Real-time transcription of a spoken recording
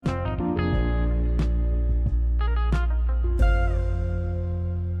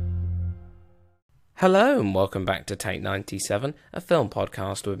Hello and welcome back to Take 97, a film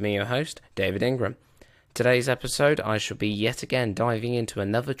podcast with me, your host, David Ingram. Today's episode, I shall be yet again diving into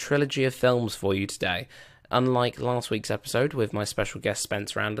another trilogy of films for you today. Unlike last week's episode with my special guest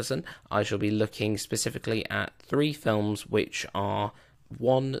Spencer Anderson, I shall be looking specifically at three films which are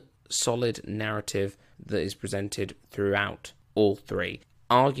one solid narrative that is presented throughout all three.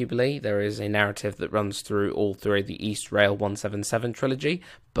 Arguably, there is a narrative that runs through all three of the East Rail 177 trilogy,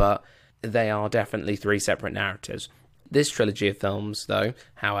 but they are definitely three separate narratives. This trilogy of films, though,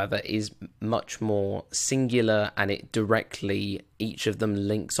 however, is much more singular, and it directly, each of them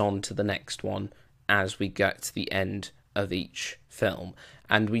links on to the next one as we get to the end of each film.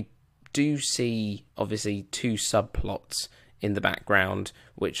 And we do see, obviously, two subplots in the background,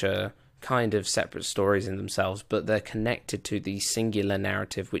 which are kind of separate stories in themselves, but they're connected to the singular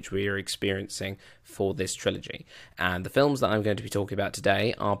narrative which we are experiencing for this trilogy. And the films that I'm going to be talking about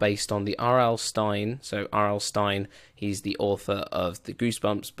today are based on the R.L. Stine. So R.L. Stine, he's the author of the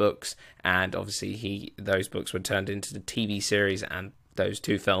Goosebumps books, and obviously those books were turned into the TV series and those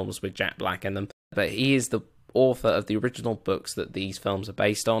two films with Jack Black in them. But he is the author of the original books that these films are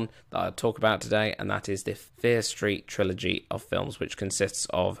based on that I'll talk about today, and that is the Fear Street trilogy of films, which consists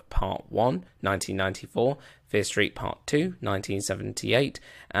of Part 1, 1994, Fear Street Part 2, 1978,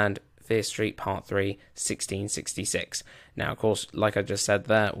 and Fear Street Part 3, 1666. Now, of course, like I just said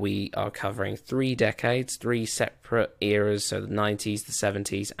there, we are covering 3 decades, 3 separate eras, so the 90s, the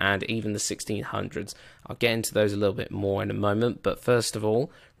 70s, and even the 1600s. I'll get into those a little bit more in a moment, but first of all,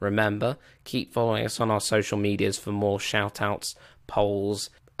 remember, keep following us on our social medias for more shout-outs, polls,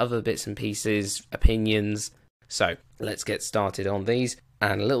 other bits and pieces, opinions. So, let's get started on these,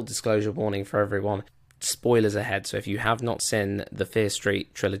 and a little disclosure warning for everyone. Spoilers ahead, so if you have not seen the Fear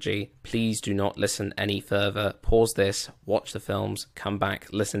Street trilogy, please do not listen any further. Pause this, watch the films, come back,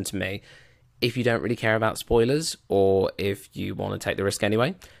 listen to me. If you don't really care about spoilers, or if you want to take the risk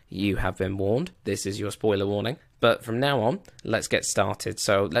anyway, you have been warned. This is your spoiler warning. But from now on, let's get started.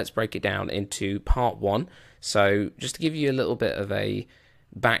 So let's break it down into Part 1. So just to give you a little bit of a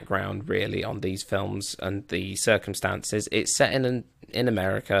background, really, on these films and the circumstances, it's set in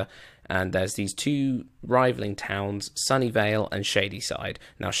America, and there's these two rivaling towns, Sunnyvale and Shadyside.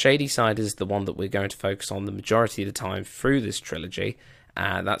 Now, Shadyside is the one that we're going to focus on the majority of the time through this trilogy.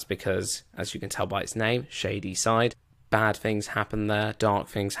 That's because, as you can tell by its name, Shadyside, bad things happen there, dark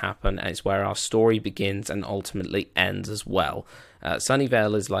things happen, and it's where our story begins and ultimately ends as well.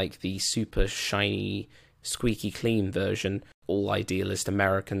 Sunnyvale is like the super shiny, squeaky clean version all idealist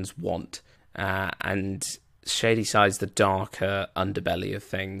Americans want. And Shadyside's the darker underbelly of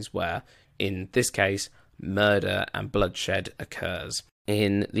things where, in this case, murder and bloodshed occurs.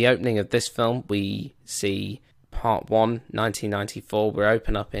 In the opening of this film, we see Part 1, 1994. We're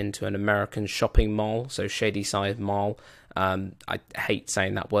open up into an American shopping mall, so Shadyside Mall. I hate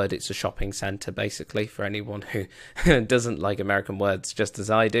saying that word. It's a shopping centre, basically, for anyone who doesn't like American words just as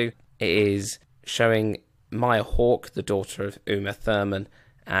I do. It is showing Maya Hawke, the daughter of Uma Thurman,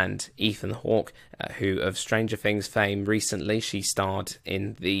 and Ethan Hawke, who of Stranger Things fame recently. She starred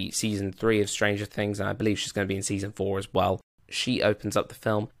in the season 3 of Stranger Things, and I believe she's going to be in season 4 as well. She opens up the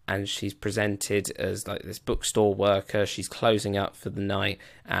film and she's presented as like this bookstore worker. She's closing up for the night,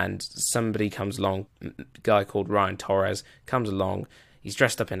 and somebody comes along, a guy called Ryan Torres comes along. He's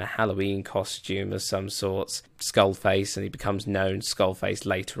dressed up in a Halloween costume of some sorts, Skullface, and he becomes known Skullface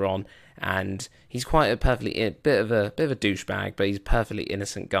later on. And he's quite a bit of a douchebag, but he's a perfectly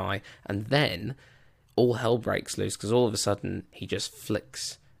innocent guy. And then all hell breaks loose, because all of a sudden he just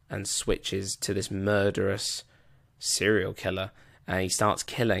flicks and switches to this murderous serial killer, and he starts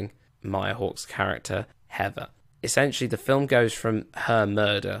killing Maya Hawke's character, Heather. Essentially, the film goes from her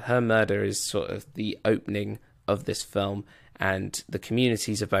murder. Her murder is sort of the opening of this film, and the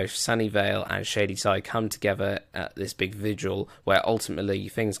communities of both Sunnyvale and Shadyside come together at this big vigil where ultimately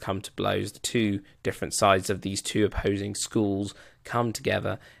things come to blows. The two different sides of these two opposing schools come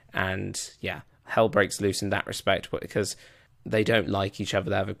together, and yeah, hell breaks loose in that respect, because they don't like each other.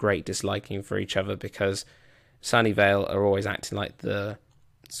 They have a great disliking for each other, because Sunnyvale are always acting like the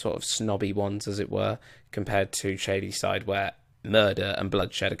sort of snobby ones, as it were, compared to Shadyside, where murder and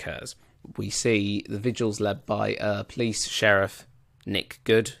bloodshed occurs. We see the vigils led by police sheriff Nick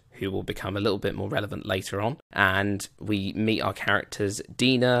Good, who will become a little bit more relevant later on. And we meet our characters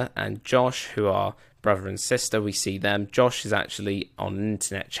Dina and Josh, who are brother and sister. We see them. Josh is actually on an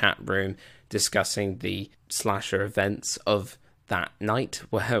internet chat room discussing the slasher events of that night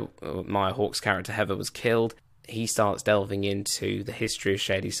where Maya Hawke's character Heather was killed. He starts delving into the history of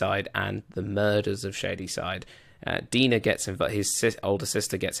Shadyside and the murders of Shadyside. Dina gets involved. His older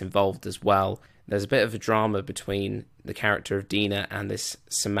sister gets involved as well. there's a bit of a drama between the character of Dina and this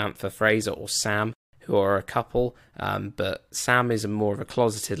Samantha Fraser, or Sam, who are a couple, but Sam is more of a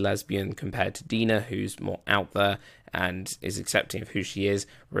closeted lesbian compared to Dina, who's more out there and is accepting of who she is,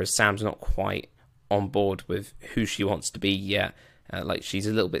 whereas Sam's not quite on board with who she wants to be yet. Like, she's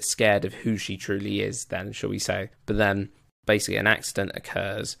a little bit scared of who she truly is then, shall we say. But then, basically, an accident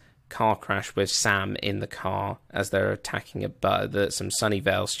occurs, car crash with Sam in the car as they're attacking a bus. Some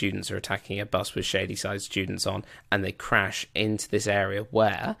Sunnyvale students are attacking a bus with Shadyside students on, and they crash into this area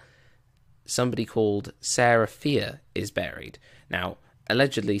where somebody called Sarah Fier is buried. Now,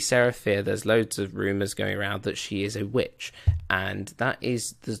 allegedly, Sarah Fier, there's loads of rumours going around that she is a witch, and that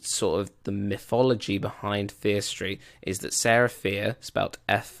is the sort of the mythology behind Fear Street, is that Sarah Fier, spelt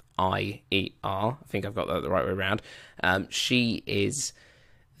F-I-E-R, I think I've got that the right way around, she is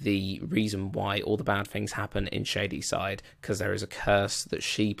the reason why all the bad things happen in Shadyside, because there is a curse that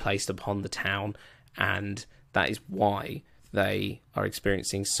she placed upon the town, and that is why they are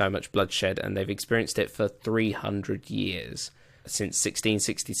experiencing so much bloodshed, and they've experienced it for 300 years, since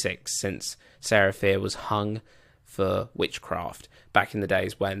 1666, since Sarah Fier was hung for witchcraft, back in the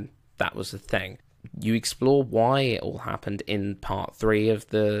days when that was a thing. You explore why it all happened in part 3 of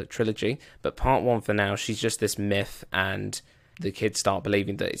the trilogy, but part 1 for now, she's just this myth, and the kids start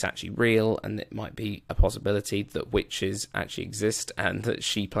believing that it's actually real, and it might be a possibility that witches actually exist, and that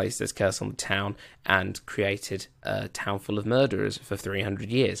she placed this curse on the town and created a town full of murderers for 300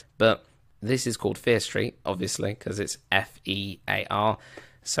 years. But this is called Fear Street, obviously, because it's F-E-A-R,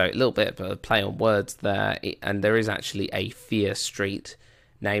 so a little bit of a play on words there, and there is actually a Fear Street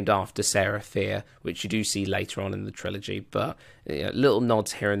named after Sarah Fier, which you do see later on in the trilogy, but little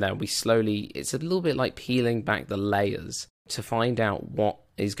nods here and there. It's a little bit like peeling back the layers to find out what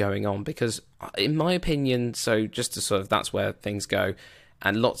is going on, because in my opinion, so just to sort of, that's where things go,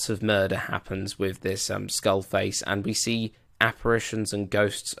 and lots of murder happens with this skull face, and we see apparitions and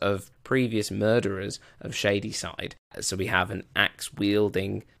ghosts of previous murderers of Shadyside. So we have an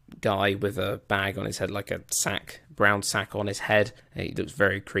axe-wielding guy with a bag on his head, like a brown sack on his head. He looks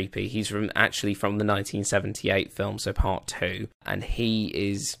very creepy. He's actually from the 1978 film, so part 2, and he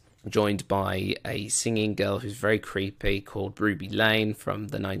is joined by a singing girl who's very creepy called Ruby Lane from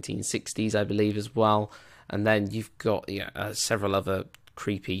the 1960s, I believe, as well. And then you've got several other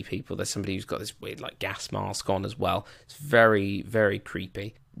creepy people. There's somebody who's got this weird like gas mask on as well. It's very, very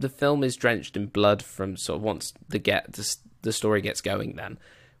creepy. The film is drenched in blood from sort of once the story gets going, then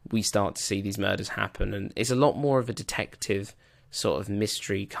we start to see these murders happen, and it's a lot more of a detective sort of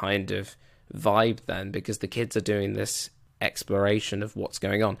mystery kind of vibe then, because the kids are doing this exploration of what's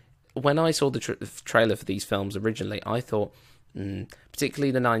going on. When I saw the trailer for these films originally, I thought,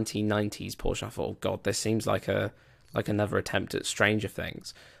 particularly the 1990s portion, I thought, oh god, this seems like another attempt at Stranger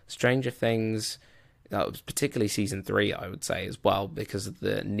Things. Stranger Things, that was particularly season 3, I would say, as well, because of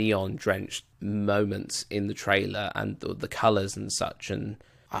the neon-drenched moments in the trailer and the colours and such. And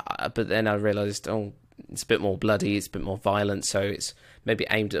but then I realised, oh, it's a bit more bloody, it's a bit more violent, so it's maybe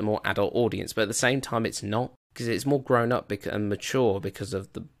aimed at a more adult audience. But at the same time, it's not, because it's more grown up and mature because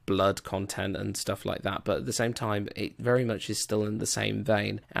of the blood content and stuff like that. But at the same time, it very much is still in the same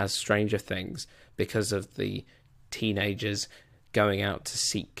vein as Stranger Things, because of the teenagers going out to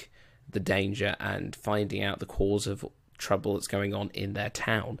seek the danger and finding out the cause of trouble that's going on in their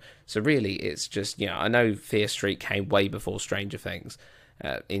town. So really, it's just, I know Fear Street came way before Stranger Things,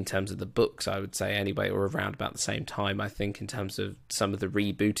 in terms of the books, I would say, anyway, or around about the same time, I think, in terms of some of the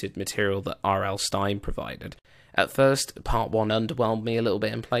rebooted material that R.L. Stine provided. At first, part 1 underwhelmed me a little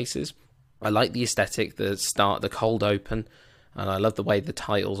bit in places. I like the aesthetic, the cold open, and I love the way the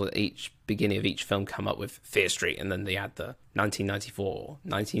titles at each beginning of each film come up with Fear Street, and then they add the 1994,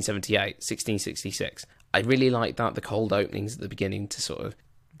 1978, 1666. I really like that, the cold openings at the beginning to sort of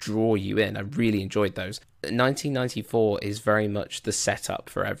draw you in. I really enjoyed those. 1994 is very much the setup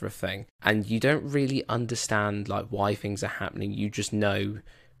for everything, and you don't really understand like why things are happening. You just know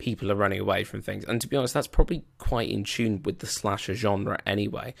people are running away from things, and to be honest, that's probably quite in tune with the slasher genre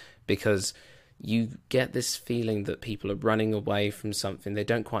anyway, because you get this feeling that people are running away from something they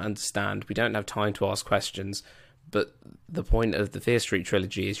don't quite understand. We don't have time to ask questions, but the point of the Fear Street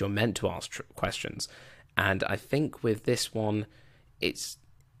trilogy is you're meant to ask questions, and I think with this one, it's,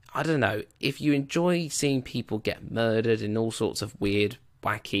 I don't know, if you enjoy seeing people get murdered in all sorts of weird,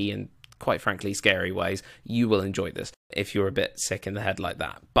 wacky, and quite frankly scary ways, you will enjoy this if you're a bit sick in the head like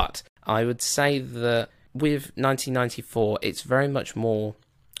that. But I would say that with 1994, it's very much more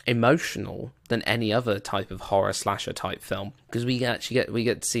emotional than any other type of horror slasher type film, because we get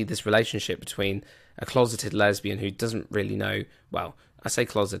to see this relationship between a closeted lesbian who doesn't really know, well, I say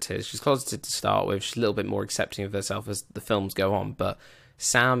closeted. She's closeted to start with. She's a little bit more accepting of herself as the films go on, but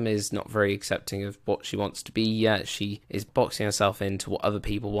Sam is not very accepting of what she wants to be yet. She is boxing herself into what other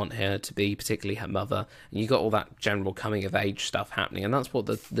people want her to be, particularly her mother. And you got all that general coming of age stuff happening, and that's what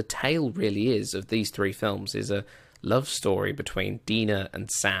the tale really is of these three films, is a love story between Dina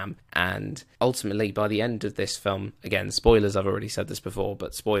and Sam. And ultimately, by the end of this film, again, spoilers, I've already said this before,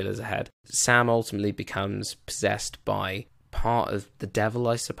 but spoilers ahead, Sam ultimately becomes possessed by part of the devil,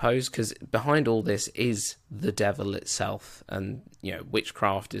 I suppose, because behind all this is the devil itself, and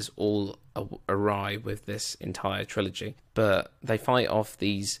witchcraft is all awry with this entire trilogy. But they fight off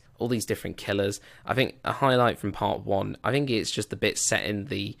all these different killers. I think a highlight from part one, I think it's just the bit set in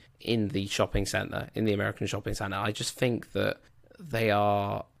the shopping center, in the American shopping center. I just think that they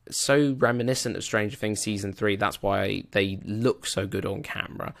are so reminiscent of Stranger Things season 3. That's why they look so good on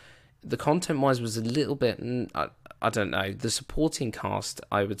camera. The content-wise was a little bit, I don't know, the supporting cast,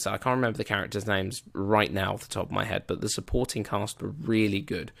 I would say, I can't remember the characters' names right now off the top of my head, but the supporting cast were really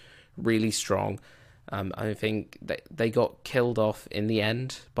good, really strong. I think they got killed off in the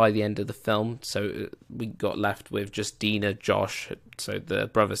end, by the end of the film, so we got left with just Dina, Josh, so the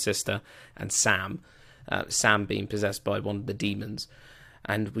brother-sister, and Sam. Sam being possessed by one of the demons.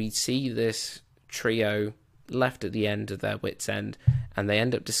 And we see this trio left at the end of their wits' end, and they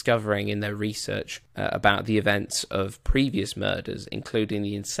end up discovering in their research about the events of previous murders, including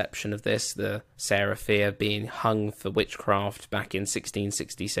the inception of this, the Sarah Fear being hung for witchcraft back in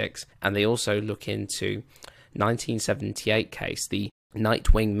 1666, and they also look into 1978 case, the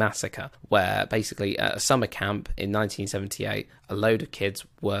Nightwing Massacre, where basically at a summer camp in 1978, a load of kids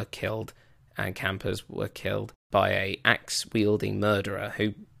were killed and campers were killed by a axe-wielding murderer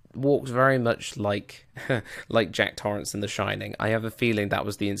who walked very much like Jack Torrance in The Shining. I have a feeling that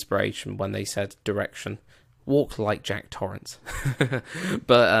was the inspiration when they said direction. Walk like Jack Torrance.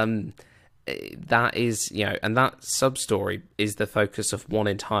 But that is, and that sub-story is the focus of one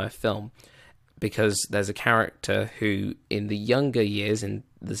entire film, because there's a character who, in the younger years, in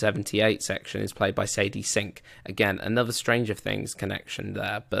the 78 section, is played by Sadie Sink. Again, another Stranger Things connection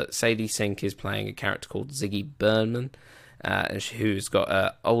there, but Sadie Sink is playing a character called Ziggy Berman, who's got an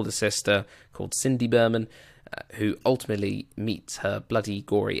older sister called Cindy Berman, who ultimately meets her bloody,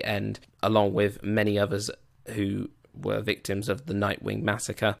 gory end, along with many others who were victims of the Nightwing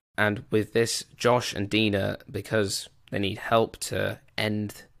Massacre. And with this, Josh and Dina, because they need help to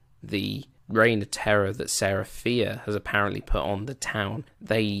end the reign of terror that Sarah Fear has apparently put on the town,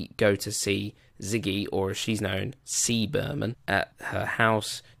 they go to see Ziggy, or as she's known, C. Berman, at her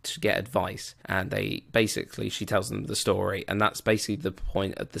house to get advice. And she tells them the story, and that's basically the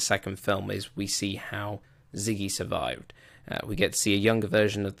point of the second film, is we see how Ziggy survived. We get to see a younger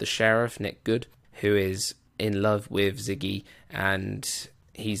version of the sheriff, Nick Good, who is in love with Ziggy, and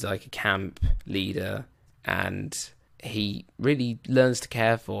he's like a camp leader, and he really learns to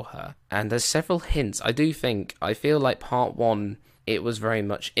care for her. And there's several hints. I feel like part one, it was very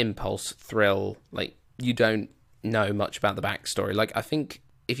much impulse, thrill, like you don't know much about the backstory. Like, I think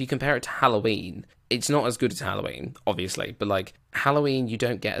if you compare it to Halloween, it's not as good as Halloween, obviously, but like Halloween, you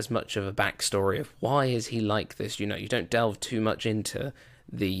don't get as much of a backstory of why is he like this, you don't delve too much into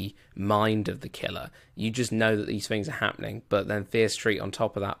the mind of the killer. You just know that these things are happening. But then Fear Street, on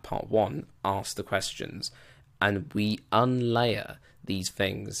top of that, part one, asks the questions, and we unlayer these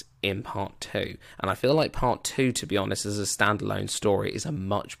things in part two. And I feel like part two, to be honest, as a standalone story, is a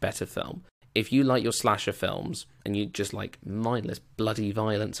much better film. If you like your slasher films and you just like mindless bloody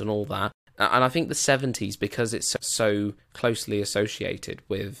violence and all that, and I think the 70s, because it's so closely associated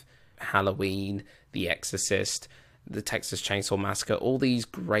with Halloween, The Exorcist, the Texas Chainsaw Massacre, all these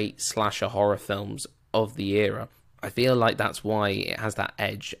great slasher horror films of the era, I feel like that's why it has that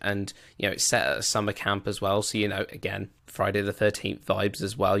edge. And it's set at a summer camp as well, so again, Friday the 13th vibes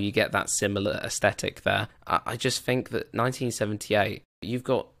as well. You get that similar aesthetic there. I just think that 1978, you've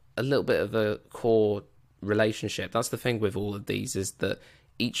got a little bit of a core relationship. That's the thing with all of these, is that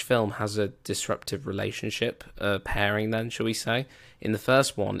each film has a disruptive relationship pairing then, shall we say. In the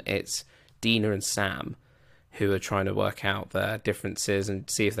first one, it's Dina and Sam, who are trying to work out their differences and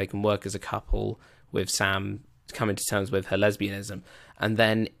see if they can work as a couple, with Sam coming to terms with her lesbianism. And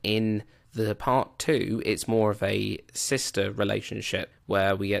then in the part two, it's more of a sister relationship,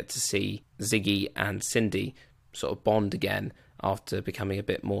 where we get to see Ziggy and Cindy sort of bond again after becoming a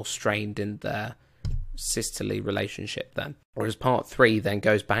bit more strained in their sisterly relationship then. Whereas part three then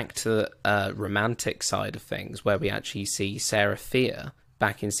goes back to the romantic side of things, where we actually see Sarah Fear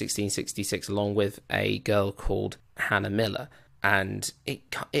back in 1666 along with a girl called Hannah Miller. And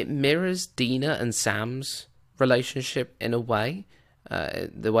it mirrors Dina and Sam's relationship in a way,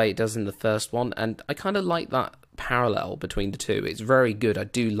 the way it does in the first one, and I kind of like that parallel between the two. It's very good. I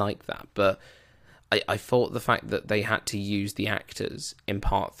do like that, but I thought the fact that they had to use the actors in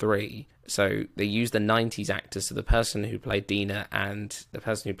part 3, so they used the 90s actors, so the person who played Dina and the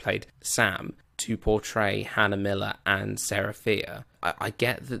person who played Sam, to portray Hannah Miller and Sarah Fier. I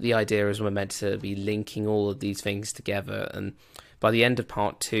get that the idea is we're meant to be linking all of these things together, and by the end of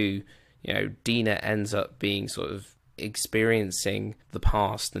part 2, Dina ends up being sort of experiencing the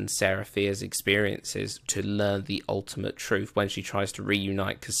past and Sarah Fier's experiences to learn the ultimate truth when she tries to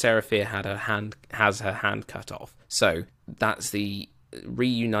reunite, because Sarah Fier has her hand cut off. So that's the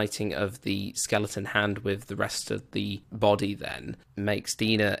reuniting of the skeleton hand with the rest of the body then makes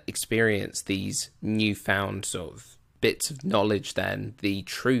Dina experience these newfound sort of bits of knowledge, then the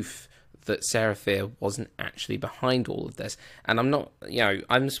truth that Sarah Fier wasn't actually behind all of this. And I'm not,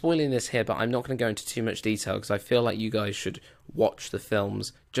 I'm spoiling this here, but I'm not going to go into too much detail because I feel like you guys should watch the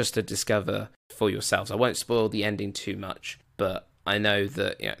films just to discover for yourselves. I won't spoil the ending too much, but I know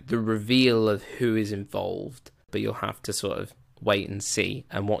that the reveal of who is involved, but you'll have to sort of wait and see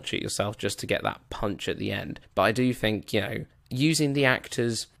and watch it yourself just to get that punch at the end. But I do think, using the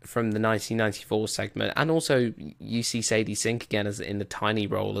actors from the 1994 segment, and also you see Sadie Sink again as in the tiny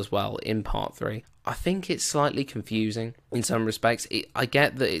role as well in part 3. I think it's slightly confusing in some respects. I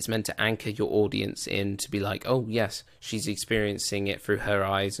get that it's meant to anchor your audience in to be like, oh yes, she's experiencing it through her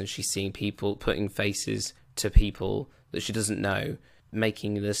eyes and she's seeing people putting faces to people that she doesn't know,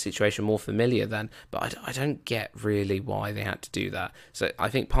 making the situation more familiar then, but I don't get really why they had to do that. So I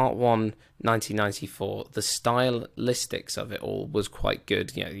think part 1, 1994, the stylistics of it all was quite good,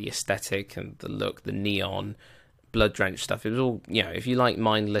 the aesthetic and the look, the neon, blood-drenched stuff. It was all, if you like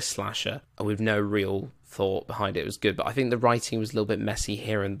mindless slasher with no real thought behind it, it was good, but I think the writing was a little bit messy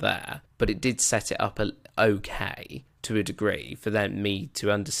here and there, but it did set it up okay to a degree for me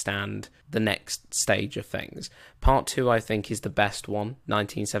to understand the next stage of things. Part 2, I think, is the best one.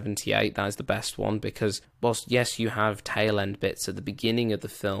 1978, that is the best one, because whilst, yes, you have tail-end bits at the beginning of the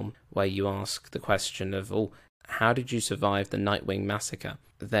film where you ask the question of, how did you survive the Nightwing massacre?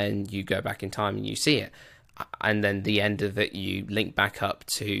 Then you go back in time and you see it. And then the end of it, you link back up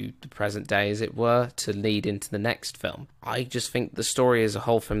to the present day, as it were, to lead into the next film. I just think the story as a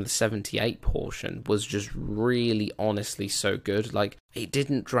whole from the 78 portion was just really honestly so good. Like, it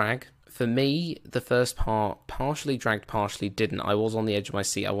didn't drag. For me, the first part partially dragged, partially didn't. I was on the edge of my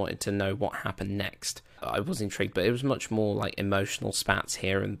seat. I wanted to know what happened next. I was intrigued, but it was much more like emotional spats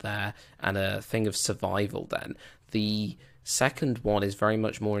here and there and a thing of survival then. The second one is very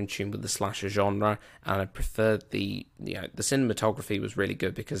much more in tune with the slasher genre, and I preferred the cinematography was really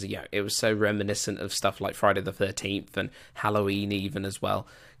good because it was so reminiscent of stuff like Friday the 13th and Halloween even as well,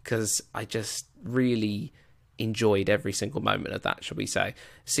 because I just really enjoyed every single moment of that, shall we say.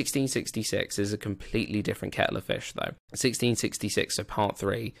 1666 is a completely different kettle of fish though. 1666, so part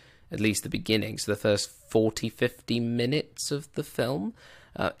 3, at least the beginning, so the first 40-50 minutes of the film,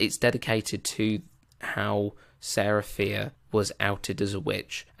 it's dedicated to how Sarah Fier was outed as a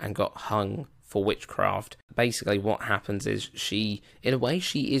witch and got hung for witchcraft. Basically what happens is she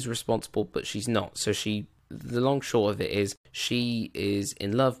is responsible, but she's not. So the long short of it is she is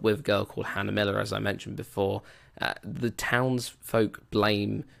in love with a girl called Hannah Miller, as I mentioned before. The townsfolk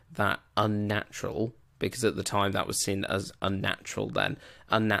blame that unnatural, because at the time that was seen as unnatural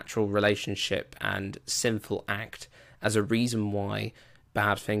relationship and sinful act as a reason why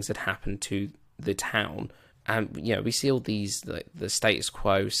bad things had happened to the town. And we see all these, the status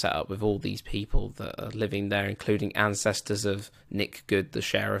quo set up with all these people that are living there, including ancestors of Nick Good, the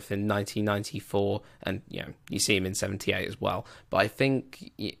sheriff, in 1994, and you see him in 78 as well. But I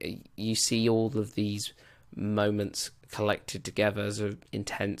think you see all of these moments collected together as an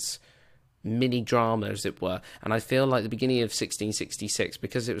intense mini drama, as it were. And I feel like the beginning of 1666,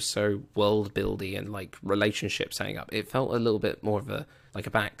 because it was so world building and like relationship setting up, it felt a little bit more of a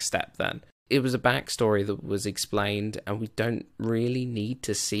back step then. It was a backstory that was explained, and we don't really need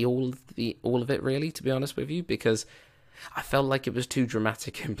to see all of it, really, to be honest with you, because I felt like it was too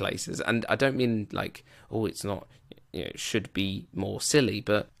dramatic in places. And I don't mean like, it's not, it should be more silly,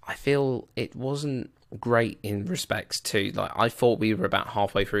 but I feel it wasn't great in respects to, like, I thought we were about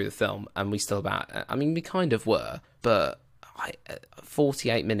halfway through the film, and we we kind of were, but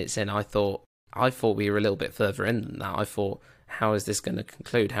 48 minutes in, I thought we were a little bit further in than that. I thought, how is this going to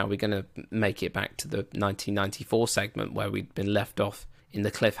conclude? How are we going to make it back to the 1994 segment where we'd been left off in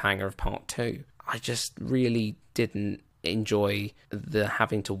the cliffhanger of part 2? I just really didn't enjoy the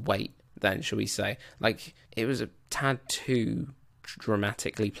having to wait then, shall we say. Like, it was a tad too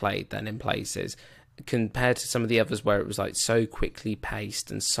dramatically played then in places. compared to some of the others where it was like so quickly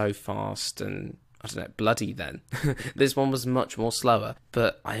paced and so fast and, I don't know, bloody then. This one was much more slower,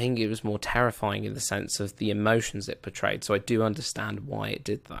 but I think it was more terrifying in the sense of the emotions it portrayed, so I do understand why it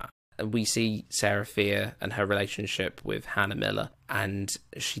did that. And we see Sarah Fier and her relationship with Hannah Miller, and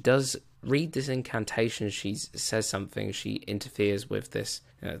she does read this incantation. She says something, she interferes with this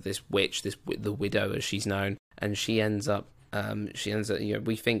this witch, the widow as she's known, and she ends up,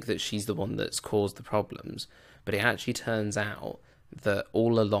 we think that she's the one that's caused the problems, but it actually turns out that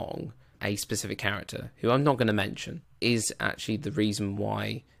all along, a specific character, who I'm not going to mention, is actually the reason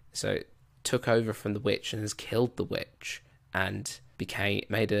why, so took over from the witch and has killed the witch and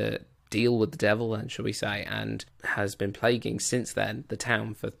made a deal with the devil, and shall we say, and has been plaguing since then the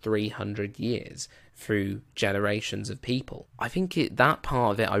town for 300 years through generations of people. I think that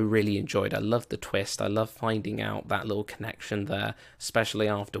part of it I really enjoyed. I loved the twist. I love finding out that little connection there, especially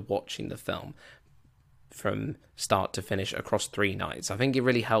after watching the film from start to finish across 3 nights. I think it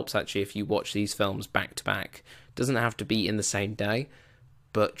really helps actually if you watch these films back to back. It doesn't have to be in the same day,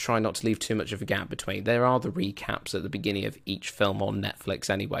 but try not to leave too much of a gap between. There are the recaps at the beginning of each film on Netflix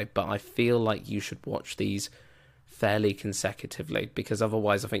anyway, but I feel like you should watch these fairly consecutively, because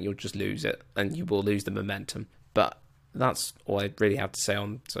otherwise I think you'll just lose it and you will lose the momentum. But that's all I really have to say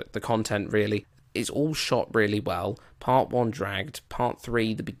on the content, really. It's all shot really well. Part 1 dragged. Part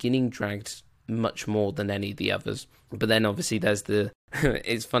 3, the beginning dragged much more than any of the others. But then obviously there's the...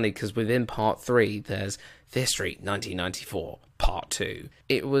 it's funny because within Part 3 there's Fear Street 1994 Part 2.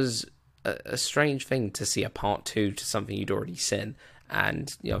 It was a strange thing to see a Part 2 to something you'd already seen.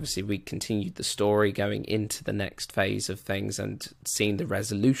 And obviously we continued the story going into the next phase of things and seeing the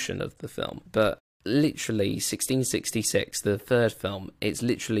resolution of the film. But literally 1666, the third film, it's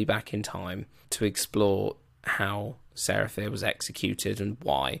literally back in time to explore how Sarah Fier was executed and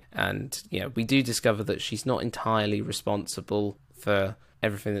why. And we do discover that she's not entirely responsible for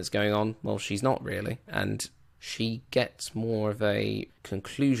everything that's going on. Well, she's not really, and she gets more of a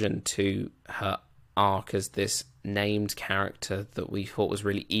conclusion to her arc as this named character that we thought was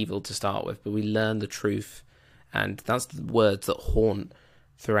really evil to start with, but we learn the truth, and that's the words that haunt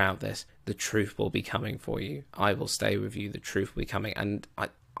throughout this. The truth will be coming for you. I will stay with you. The truth will be coming. And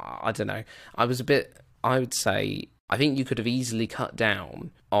I don't know. I would say, I think you could have easily cut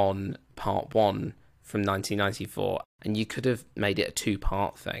down on Part 1 from 1994, and you could have made it a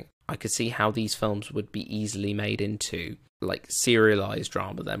 2-part thing. I could see how these films would be easily made into like serialized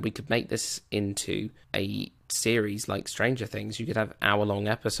drama. Then we could make this into a series like Stranger Things. You could have hour-long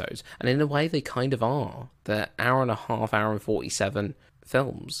episodes, and in a way they kind of are. They're hour and a half, hour and 47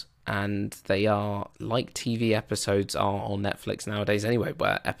 films, and they are like TV episodes are on Netflix nowadays anyway,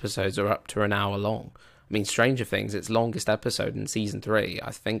 where episodes are up to an hour long. I mean, Stranger Things, its longest episode in season 3,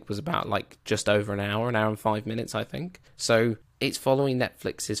 I think, was about like just over an hour and 5 minutes, I think. So it's following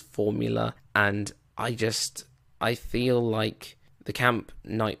Netflix's formula, and I feel like the Camp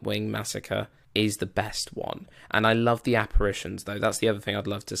Nightwing Massacre is the best one. And I love the apparitions, though. That's the other thing I'd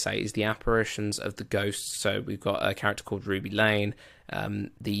love to say, is the apparitions of the ghosts. So we've got a character called Ruby Lane,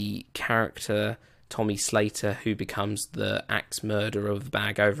 the character Tommy Slater, who becomes the axe murderer of the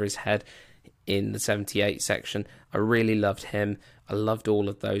bag over his head in the 78 section. I really loved him. I loved all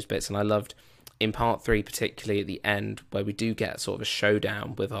of those bits, and I loved in Part 3 particularly at the end, where we do get sort of a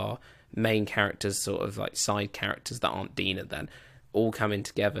showdown with our main characters, sort of like side characters that aren't Dina then, all coming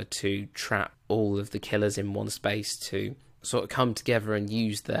together to trap all of the killers in one space, to sort of come together and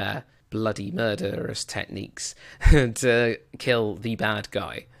use their bloody murderous techniques to kill the bad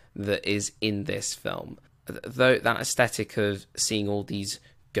guy that is in this film. Though that aesthetic of seeing all these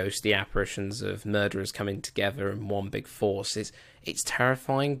ghostly apparitions of murderers coming together in one big force, it's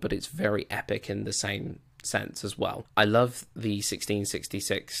terrifying, but it's very epic in the same sense as well. I love the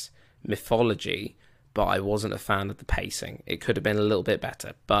 1666 mythology, but I wasn't a fan of the pacing. It could have been a little bit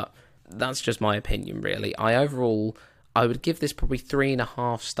better, but that's just my opinion, really. I would give this probably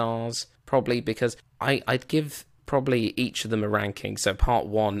 3.5 stars, probably, because I'd give probably each of them a ranking. So Part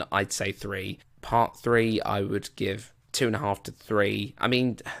 1, I'd say 3. Part 3, I would give 2.5 to 3. I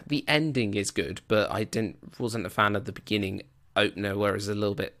mean, the ending is good, but I wasn't a fan of the beginning opener, where it was a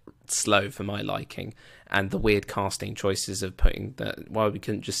little bit slow for my liking, and the weird casting choices of putting why we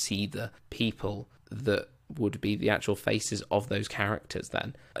couldn't just see the people that would be the actual faces of those characters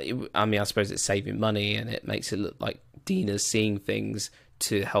then. I mean, I suppose it's saving money, and it makes it look like Dina's seeing things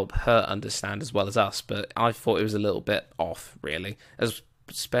to help her understand as well as us, but I thought it was a little bit off, really,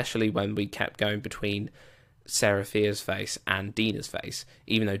 especially when we kept going between Sarah Fier's face and Dina's face,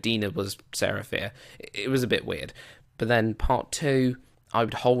 even though Dina was Sarah Fier. It was a bit weird. But then Part 2, I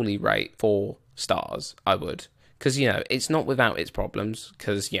would wholly rate 4 stars, I would. Because, it's not without its problems,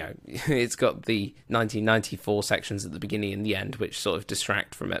 because, it's got the 1994 sections at the beginning and the end, which sort of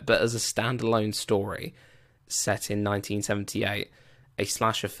distract from it. But as a standalone story set in 1978, a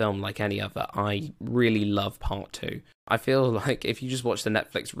slasher film like any other, I really love Part 2. I feel like if you just watch the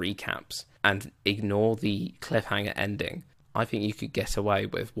Netflix recaps and ignore the cliffhanger ending, I think you could get away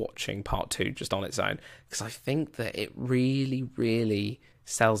with watching Part 2 just on its own, because I think that it really, really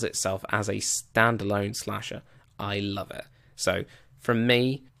sells itself as a standalone slasher. I love it. So, from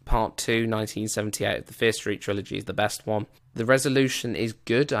me, Part 2, 1978 of the Fear Street trilogy is the best one. The resolution is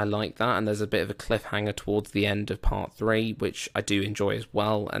good, I like that, and there's a bit of a cliffhanger towards the end of Part 3, which I do enjoy as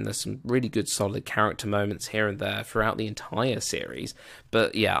well, and there's some really good solid character moments here and there throughout the entire series.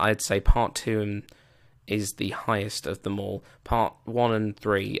 But yeah, I'd say Part 2 is the highest of them all. Part 1 and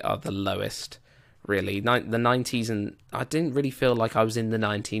 3 are the lowest, really. The 90s, and I didn't really feel like I was in the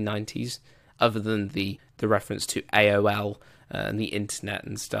 1990s, other than the reference to AOL and the internet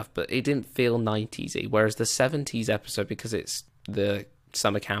and stuff, but it didn't feel 90s-y, whereas the 70s episode, because it's the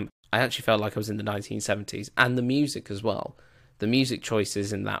summer camp, I actually felt like I was in the 1970s, and the music as well. The music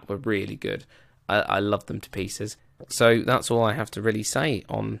choices in that were really good. I love them to pieces. So that's all I have to really say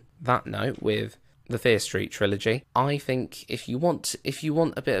on that note with the Fear Street trilogy. I think if you want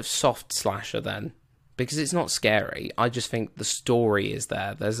a bit of soft slasher, then, because it's not scary, I just think the story is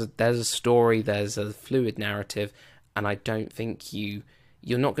there. There's a story, there's a fluid narrative, and I don't think you're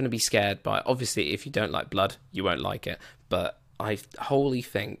not going to be scared by it. Obviously, if you don't like blood, you won't like it, but I wholly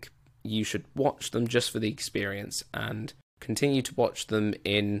think you should watch them just for the experience, and continue to watch them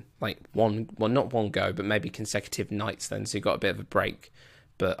in not one go, but maybe consecutive nights then, so you've got a bit of a break.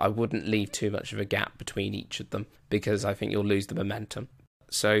 But I wouldn't leave too much of a gap between each of them, because I think you'll lose the momentum.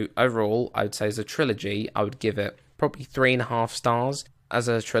 So overall, I would say as a trilogy, I would give it probably 3.5 stars as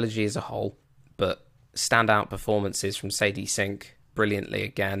a trilogy as a whole. But standout performances from Sadie Sink brilliantly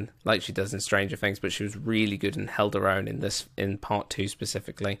again, like she does in Stranger Things, but she was really good and held her own in Part 2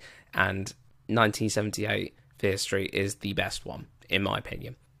 specifically. And 1978 Fear Street is the best one, in my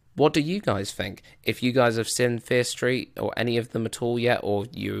opinion. What do you guys think? If you guys have seen Fear Street or any of them at all yet, or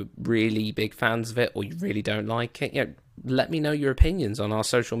you're really big fans of it, or you really don't like it, let me know your opinions on our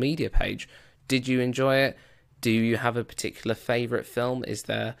social media page. Did you enjoy it? Do you have a particular favourite film? Is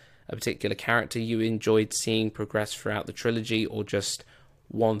there a particular character you enjoyed seeing progress throughout the trilogy, or just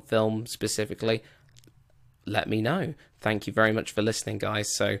one film specifically? Let me know. Thank you very much for listening,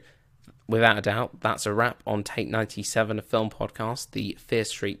 guys. So, without a doubt, that's a wrap on Take 97, a film podcast, the Fear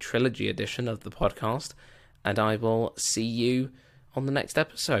Street trilogy edition of the podcast. And I will see you on the next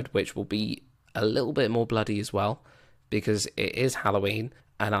episode, which will be a little bit more bloody as well, because it is Halloween,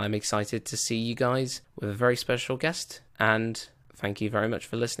 and I'm excited to see you guys with a very special guest. And thank you very much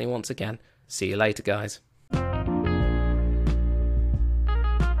for listening once again. See you later, guys.